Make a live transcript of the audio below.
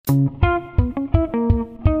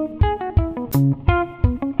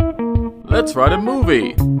Let's Write a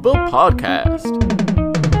Movie, the podcast.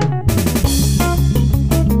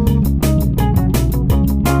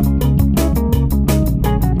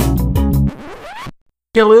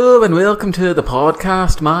 Hello and welcome to the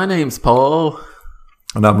podcast. My name's Paul.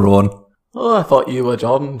 And I'm Ron. Oh, I thought you were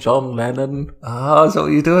John Lennon. Ah, is that what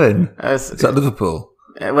you're doing? Is that Liverpool?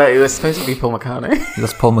 Well, it was supposed to be Paul McCartney.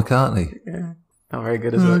 That's Paul McCartney. Yeah. Not very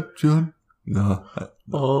good, is it? John? No.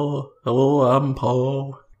 Oh, hello, I'm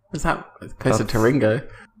Paul. Is that closer to Ringo?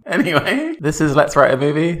 Anyway, this is Let's Write a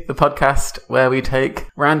Movie, the podcast where we take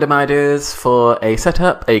random ideas for a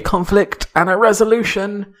setup, a conflict, and a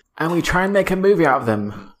resolution, and we try and make a movie out of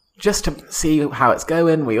them. Just to see how it's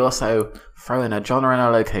going, we also throw in a genre and a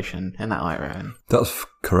location. Isn't that right, Rowan? That's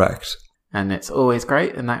correct. And it's always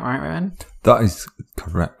great, isn't that right, Rowan? That is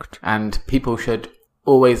correct. And people should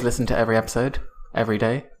always listen to every episode, every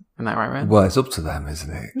day. Isn't that right, Rowan? Well, it's up to them,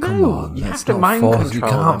 isn't it? No, Come on. you let's have to not mind force,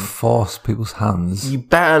 control You can't them. force people's hands. You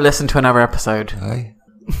better listen to another episode. Eh?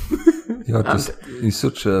 You're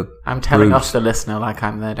such a I'm telling brute. off the listener like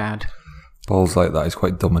I'm their dad. Balls like that is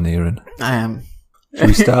quite domineering. I am. Should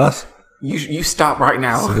we start? You start right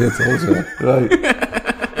now. See, I told you.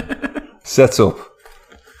 Right. Set up.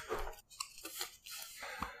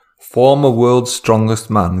 Former world's strongest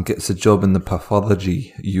man gets a job in the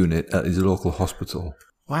pathology unit at his local hospital.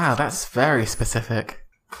 Wow, that's very specific.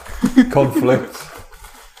 Conflict.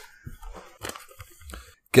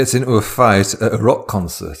 Gets into a fight at a rock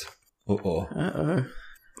concert. Uh-oh. Uh-oh.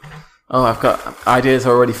 Oh, I've got ideas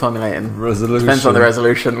already formulating. Resolution. Depends on the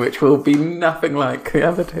resolution, which will be nothing like the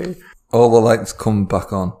other two. All the lights come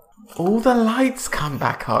back on. All the lights come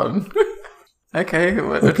back on. Okay.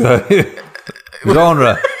 Okay.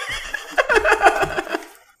 Genre.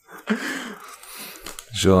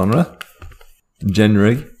 Genre.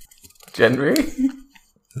 Genre. Genre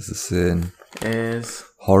That's the same. is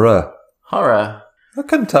Horror. horror. That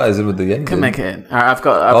kind of ties in with the ending. Can make it in. Alright,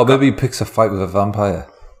 I've Maybe he picks a fight with a vampire.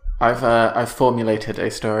 I've formulated a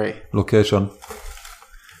story. Location.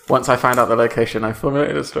 Once I find out the location, I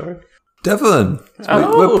formulated a story. Devon. That's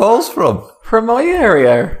Oh. where Paul's from. From my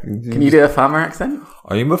area. Can you do a farmer accent?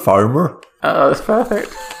 I'm a farmer. Oh, that's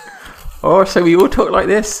perfect. Oh, so we all talk like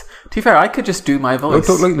this? To be fair, I could just do my I voice.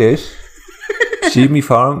 talk like this. See me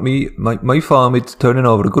farm, my farm, it's turning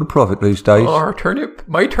over a good profit these days. Or my turnip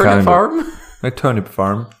Kinda. farm. My turnip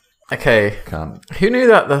farm. Okay. Can't. Who knew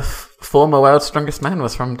that the former world's strongest man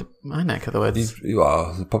was from my neck of the woods?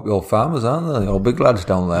 Well, the popular farmers, aren't they? All big lads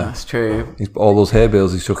down there. That's true. All those hay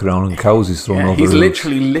bales he's chucking around and cows he's throwing Yeah, over. he's roofs.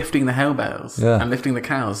 literally lifting the hay bales Yeah. and lifting the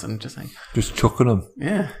cows and just saying, Just chucking them.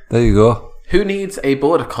 yeah. There you go. Who needs a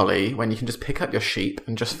border collie when you can just pick up your sheep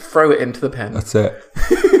and just throw it into the pen? That's it.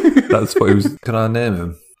 That's what he was. Can I name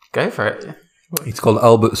him? Go for it. He's called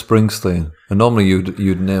Albert Springsteen. And normally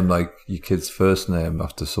you'd name like your kid's first name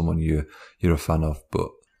after someone you're a fan of, but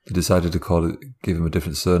they decided to give him a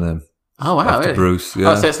different surname. Oh, wow. After Really? Bruce,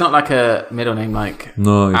 yeah. Oh, so it's not like a middle name like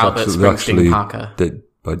No, he's Albert actually Springsteen Parker. did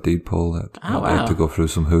by deed poll. He Oh, had wow. to go through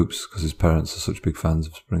some hoops because his parents are such big fans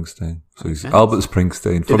of Springsteen. So he's sense. Albert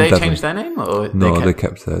Springsteen Did from they Devon. change their name? Or No, they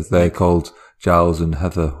kept theirs. They're called Giles and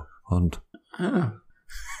Heather Hunt. Oh.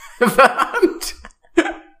 Hunt.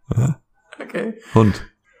 Okay. Hunt.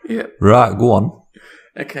 Yeah. Right, go on.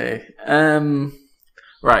 Okay.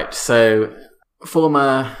 Right. So,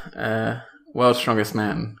 former world's strongest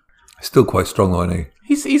man. Still quite strong, isn't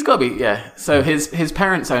he? He's got to be. Yeah. So his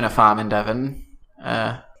parents own a farm in Devon.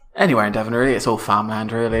 Anywhere in Devon, really. It's all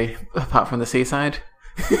farmland, really, apart from the seaside.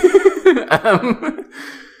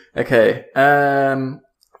 Okay.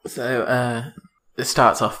 So it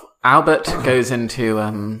starts off. Albert goes into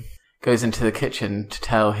the kitchen to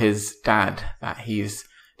tell his dad that he's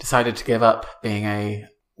decided to give up being a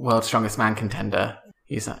world's strongest man contender.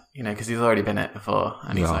 He's because he's already been it before,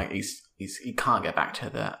 and he's Yeah. like he can't get back to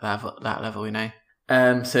that level,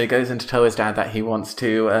 So he goes in to tell his dad that he wants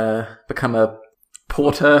to become a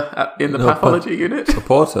porter in the pathology unit. A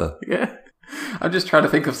porter. Yeah. I'm just trying to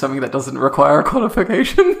think of something that doesn't require a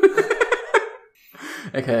qualification.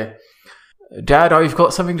 Okay. Dad, I've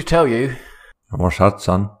got something to tell you. What's that,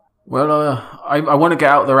 son? Well, I want to get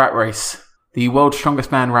out of the rat race. The world's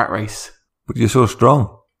strongest man rat race. But you're so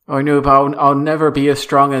strong. I know, but I'll never be as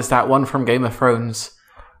strong as that one from Game of Thrones.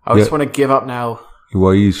 I just Yeah. want to give up now. Why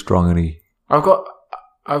are you strong, and he? I've got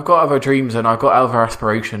other dreams and I've got other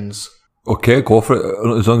aspirations. Okay, go for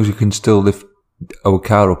it. As long as you can still lift our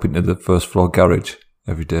car up into the first floor garage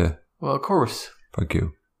every day. Well, of course. Thank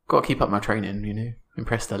you. Got to keep up my training,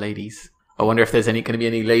 impress the ladies. I wonder if there's going to be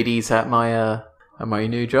any ladies at my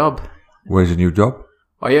new job. Where's your new job?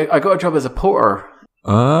 I got a job as a porter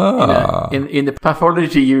Ah. in the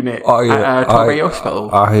pathology unit at Torrey Hospital.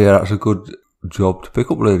 I hear that's a good job to pick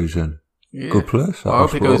up ladies in. Yeah. Good place. I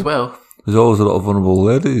hope it goes well. There's always a lot of vulnerable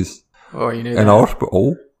ladies You know in that.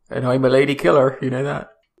 hospital. And I'm a lady killer, you know that.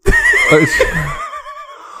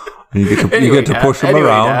 You get to push them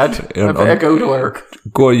around. Dad, I better go to work.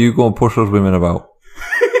 Go and push those women about.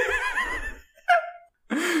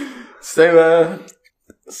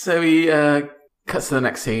 So he cuts to the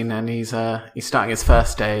next scene, and he's starting his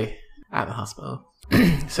first day at the hospital.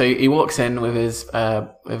 So he walks in with his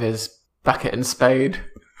bucket and spade.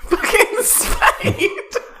 Bucket and spade.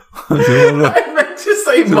 I meant to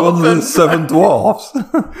say mop One of the 7 dwarfs.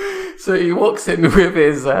 So he walks in with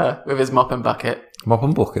his mop and bucket. Mop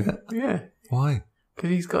and bucket. Yeah, Why?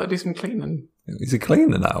 because he's got to do some cleaning. He's a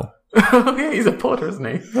cleaner now. Yeah, he's a porter, isn't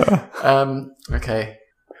he? Yeah. Okay.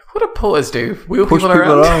 What do porters do? Wheel Push people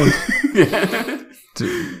around. Yeah.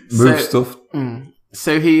 To move stuff.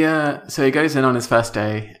 So he goes in on his first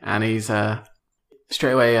day, and he's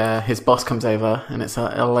straight away. His boss comes over, and it's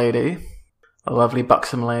a lady, a lovely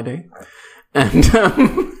buxom lady, and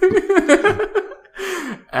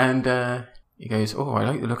he goes, "Oh, I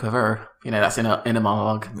like the look of her." You know, that's in a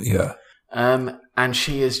monologue. Yeah. And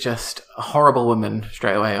she is just a horrible woman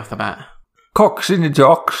straight away off the bat. Cocks in the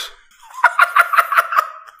docks.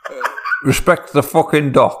 Respect the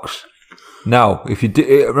fucking docks. Now, if you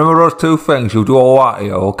remember those 2 things, you'll do all that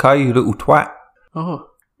here, okay, you little twat? Oh,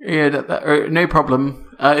 yeah, no problem.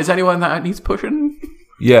 Is anyone that needs pushing?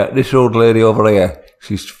 Yeah, this old lady over here,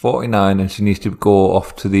 she's 49 and she needs to go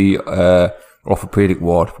off to the orthopedic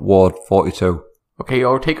ward 42. Okay,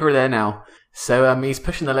 I'll take her there now. So he's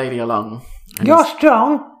pushing the lady along. And You're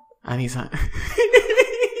strong. And he's like...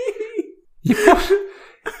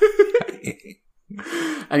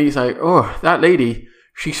 And he's like, "Oh, that lady,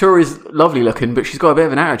 she sure is lovely looking, but she's got a bit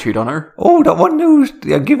of an attitude on her." Oh, that one news.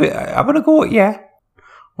 I'm going to go at you.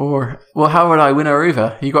 Or, well, how would I win her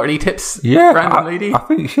over? You got any tips, Yeah, random lady? I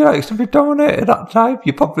think she likes to be dominated that type.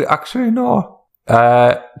 You probably actually know.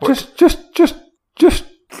 Just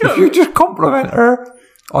if you just compliment her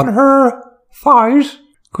on her thighs,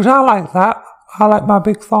 because I like that. I like my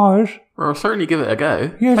big thighs. Well, I'll certainly give it a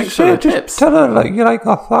go. Yeah, Thanks for the tips. tell her like you like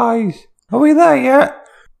her thighs. Are we there yet?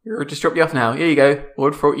 I'll just drop you off now. Here you go,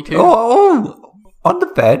 Ward 42. Oh, on the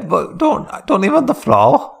bed, but don't leave on the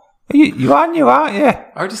floor. You aren't you?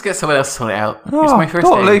 I'll just get someone else to sort it out. Oh, It's my first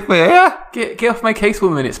don't day. leave me here. Get off my case,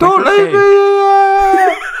 woman. It's my Don't first leave day. me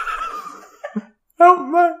here. Help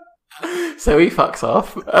me. So he fucks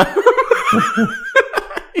off.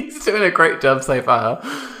 He's doing a great job so far.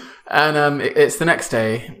 And it's the next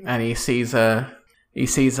day, and he sees the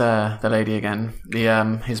lady again,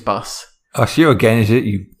 his boss. Oh, it's you again, is it?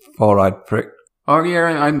 You four-eyed prick. Oh yeah,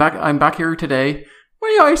 I'm back here today.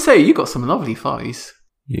 Well, yeah, I say you got some lovely thighs.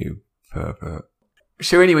 You pervert.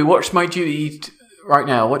 So anyway, what's my duty right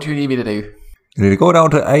now? What do you need me to do? You need to go down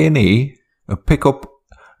to A&E and pick up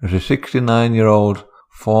a 69-year-old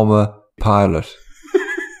former pilot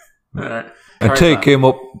Alright. and take him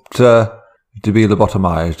up to be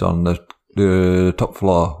lobotomized on the top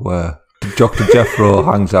floor where Dr. Jeffro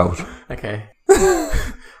hangs out. Okay.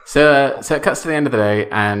 So it cuts to the end of the day,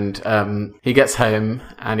 and he gets home,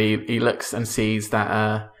 and he looks and sees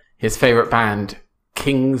that his favourite band,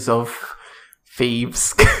 Kings of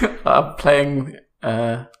Thieves, are playing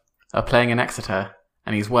in Exeter,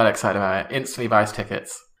 and he's well excited about it. Instantly buys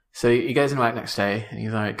tickets. So he goes in work next day, and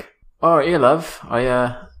he's like, "Oh, here, love.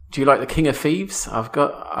 Do you like the King of Thieves? I've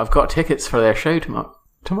got tickets for their show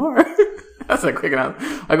tomorrow." That's a quick enough.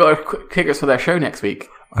 I got tickets for their show next week.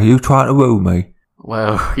 Are you trying to woo me?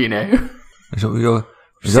 Well, you know. Is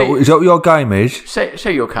that what your game is?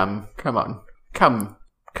 Say you'll come. Come on. Come.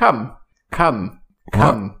 Come.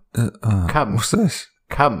 What's this?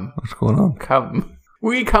 Come. What's going on? Come.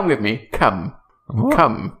 Will you come with me? Come. What?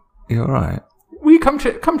 Come. You alright? Will you come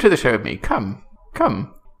to the show with me? Come.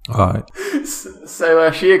 Alright.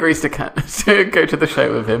 So she agrees to go to the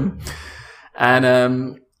show with him,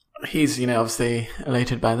 and he's obviously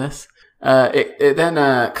elated by this. It then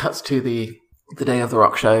cuts to the day of the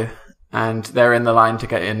rock show, and they're in the line to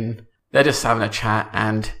get in. They're just having a chat,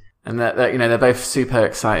 and they're both super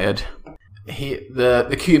excited.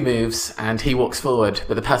 The queue moves, and he walks forward,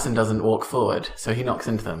 but the person doesn't walk forward, so he knocks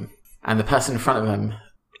into them, and the person in front of him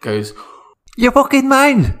goes, "You fucking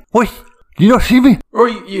mind? What? You not see me? Or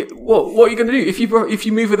what are you going to do if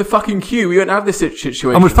you move with the fucking queue? We won't have this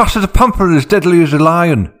situation." I'm as fast as a panther and as deadly as a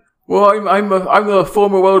lion. Well, I'm the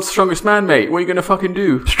former world's strongest man, mate. What are you going to fucking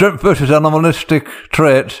do? Strength versus animalistic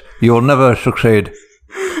traits. You'll never succeed.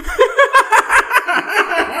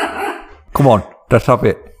 Come on, Let's have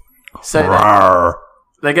it. So Rawr.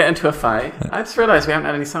 they get into a fight. I just realised we haven't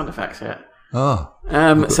had any sound effects yet. Oh.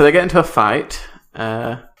 So they get into a fight.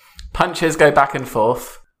 Punches go back and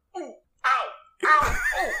forth.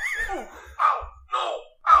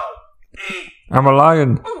 I'm a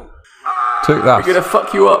lion. Take that. We're gonna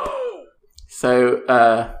fuck you up. So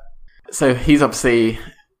he's obviously,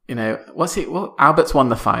 Albert's won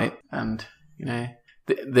the fight, and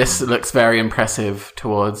this looks very impressive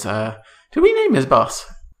towards. Do we name his boss?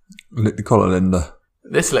 They call it Linda.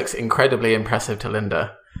 This looks incredibly impressive to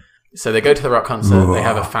Linda. So they go to the rock concert. They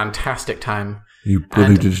have a fantastic time. You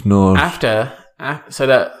bloody just know. After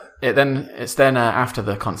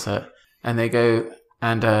the concert, and they go,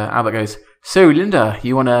 and Albert goes, "So Linda,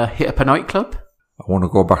 you want to hit up a nightclub?" I want to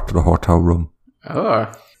go back to the hotel room.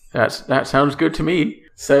 Oh, that sounds good to me.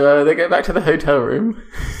 So they go back to the hotel room,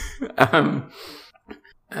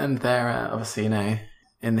 and they're obviously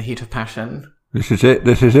in the heat of passion. This is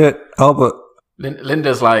it, Albert.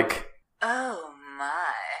 Linda's like, "Oh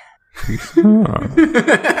my!"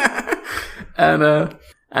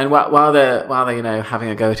 and while they're having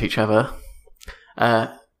a go at each other,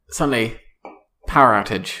 suddenly power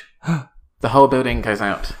outage. The whole building goes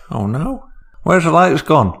out. Oh no! Where's the lights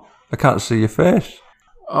gone? I can't see your face.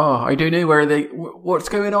 Oh, I don't know where they. What's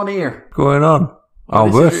going on here? What's going on,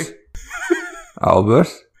 Albert? Albert.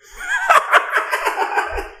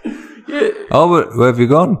 Yeah. Albert, where have you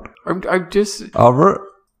gone? I'm just. Albert,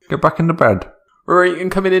 get back in the bed. Right, I'm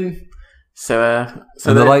coming in. So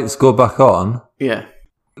the lights go back on. Yeah.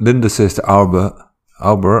 Linda says to Albert,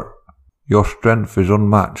 your strength is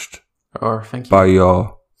unmatched. Oh, thank you. By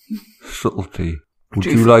your subtlety. Would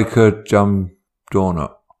you like a jam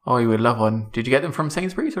donut? Oh, you would love one. Did you get them from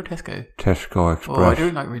Sainsbury's or Tesco? Tesco Express. Oh, I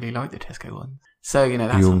don't really like the Tesco ones. So,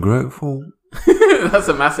 that's... You ungrateful? That's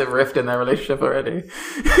a massive rift in their relationship already.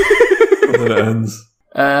 And then it ends.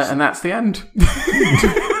 And that's the end.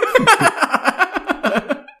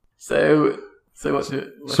 So what's your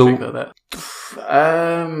think about that?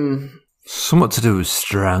 Something to do with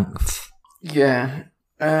strength. Yeah.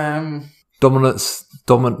 Dominant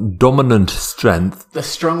strength. The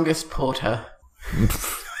strongest porter.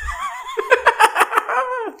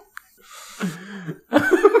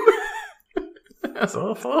 That's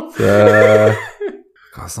awful. God,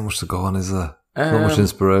 there's not much to go on, is there? Not much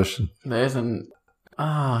inspiration. There isn't.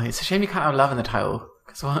 Oh, it's a shame you can't have love in the title.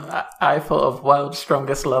 Because I thought of World's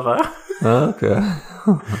Strongest Lover. Okay.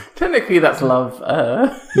 Technically, that's love.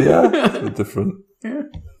 Yeah, it's a bit different. Yeah.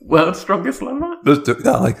 World's Strongest Lover? Let's do it.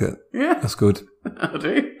 I like it. Yeah. That's good. I'll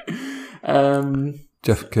do.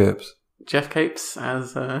 Jeff Capes. Jeff Capes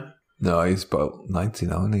as... No, he's about 90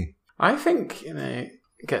 now, isn't he? I think,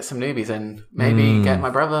 get some newbies in. Maybe get my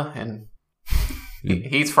brother in.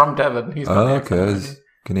 He's from Devon. He's got okay.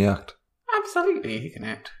 Can he act? Absolutely, he can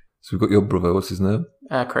act. So we've got your brother, what's his name?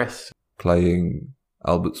 Chris. Playing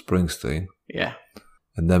Albert Springsteen. Yeah.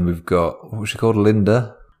 And then we've got, what's she called?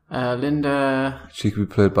 Linda? Linda... She could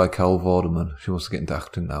be played by Carol Vorderman. She wants to get into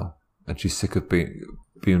acting now. And she's sick of being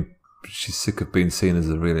seen as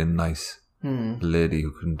a really nice lady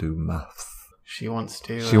who can do maths. She wants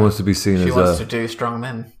to be seen as She wants to do strong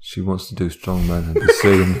men. She wants to do strong men and be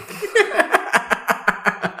seen.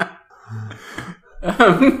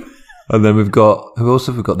 And then we've got... Who else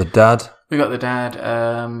have we got? The dad? We got the dad.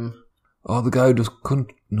 The guy who does...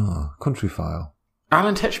 Country File.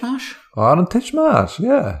 Alan Titchmarsh? Oh, Alan Titchmarsh,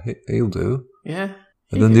 yeah. He'll do. Yeah.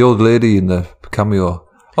 And then the old lady in the cameo.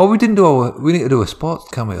 Oh, we need to do a sports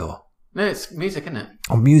cameo. No, it's music, isn't it?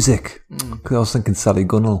 Oh, music. Because I was thinking Sally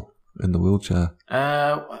Gunnell in the wheelchair.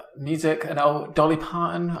 Music and Dolly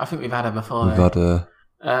Parton. I think we've had her before. We've had her.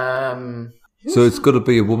 So it's got to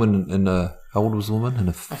be a woman in a... How old was the woman?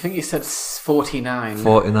 I think you said 49.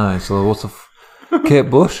 49. So what's Kate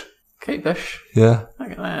Bush? Kate Bush. Yeah.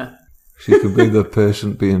 Look at that. She could be the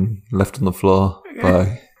patient being left on the floor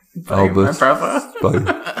by Albert. My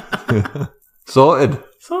brother. Sorted.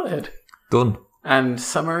 Done. And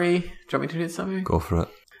summary. Do you want me to do the summary? Go for it.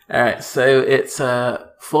 Alright, so it's a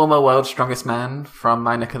former world's strongest man from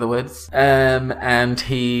my neck of the woods. And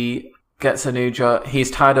he gets a new job.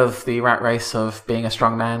 He's tired of the rat race of being a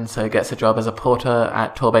strong man, so he gets a job as a porter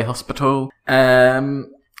at Torbay Hospital.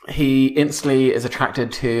 He instantly is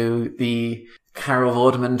attracted to the Carol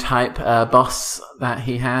Vorderman type boss that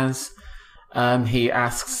he has. He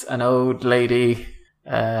asks an old lady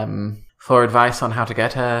for advice on how to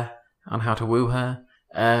get her, on how to woo her.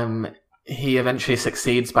 He eventually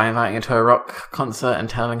succeeds by inviting her to a rock concert and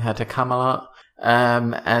telling her to come a lot.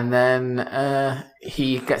 And then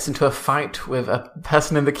he gets into a fight with a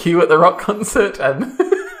person in the queue at the rock concert, and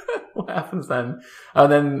What happens then?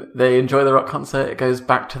 And then they enjoy the rock concert. It goes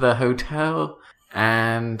back to the hotel,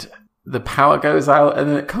 and the power goes out, and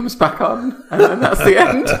then it comes back on, and then that's the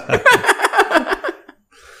end.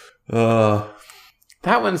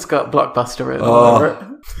 That one's got Blockbuster written all over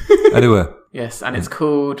it. Anyway. Yes, and it's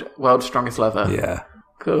called World's Strongest Lover. Yeah.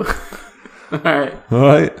 Cool. All right. All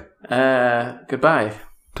right. Goodbye.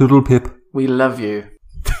 Toodle pip. We love you.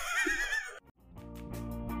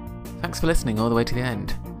 Thanks for listening all the way to the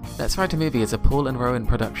end. Let's Write a Movie is a Paul and Rowan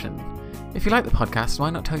production. If you like the podcast, why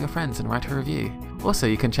not tell your friends and write a review? Also,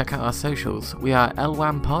 you can check out our socials. We are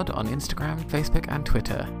LWAMPod on Instagram, Facebook and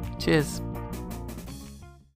Twitter. Cheers.